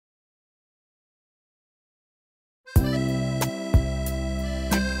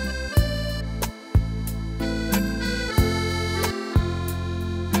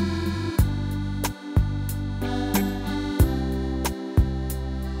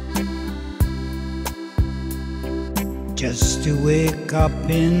just to wake up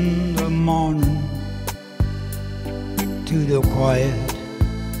in the morning to the quiet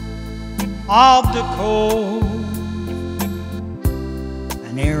of the cold,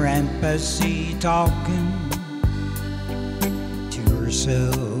 and hear Aunt Bessie talking to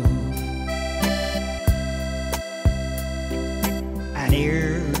herself, and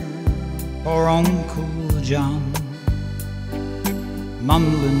hear poor Uncle John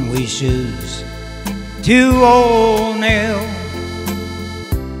mumbling wishes to old Nell.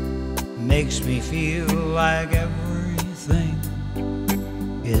 Makes me feel like everything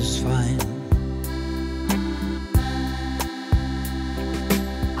is fine.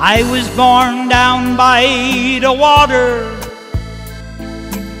 I was born down by the water,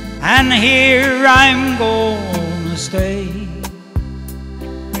 and here I'm gonna stay.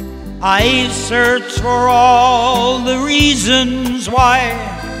 I search for all the reasons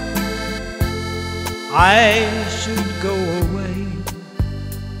why I should go away,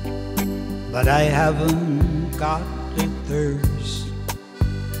 but I haven't got the thirst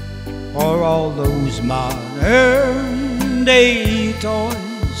for all those modern day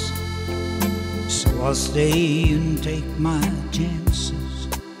toys. So I'll stay and take my chances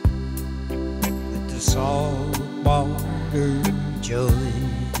with the saltwater joys.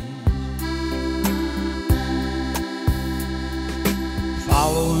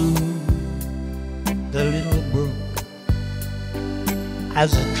 Following the little brook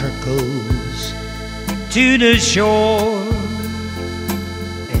as it trickles to the shore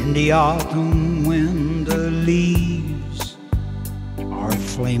in the autumn when the leaves are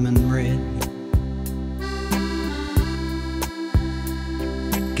flaming red,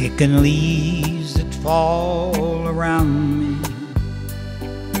 kicking leaves that fall around me,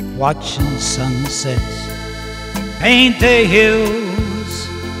 watching sunsets paint the hills.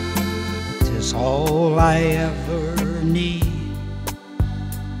 It's all I ever need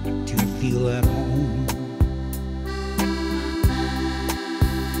to feel at home.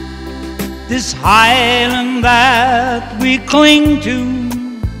 This highland that we cling to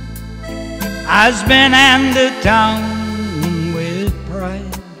has been handed down with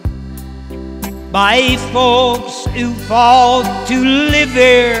pride by folks who fought to live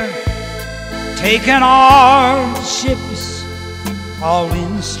here, taking our ships all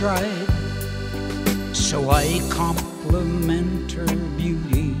in stride. So I compliment her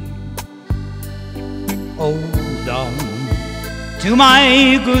beauty, hold on to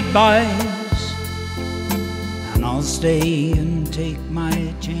my goodbyes, and I'll stay and take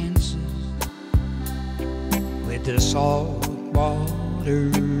my chances with the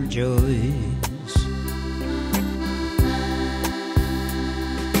saltwater joys.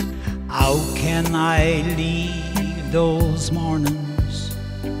 How can I leave those mornings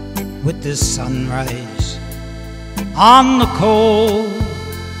with the sunrise on the coal,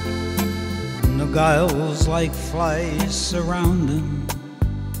 and the gulls like flies surrounding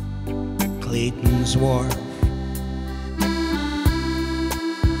Clayton's Wharf?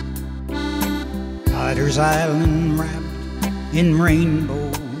 Potter's Island wrapped in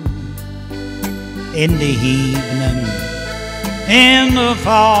rainbow in the evening, in the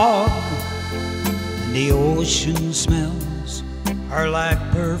fog, and the ocean smells are like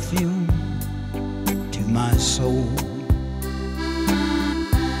perfume to my soul.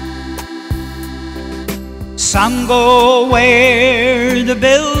 Some go where the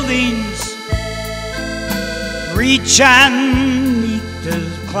buildings reach and meet the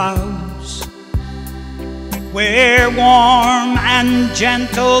clouds, where warm and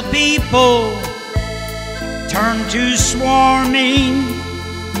gentle people turn to swarming,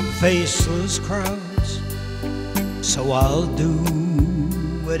 faceless crowds. So I'll do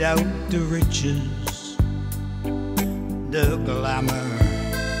without the riches, the glamour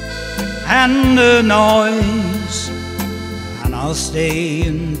and the noise, and I'll stay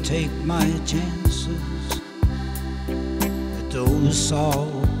and take my chances with those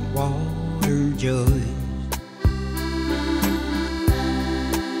saltwater joys.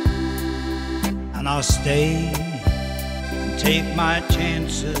 And I'll stay and take my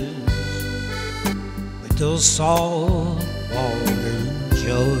chances with those saltwater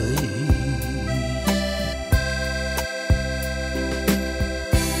joys.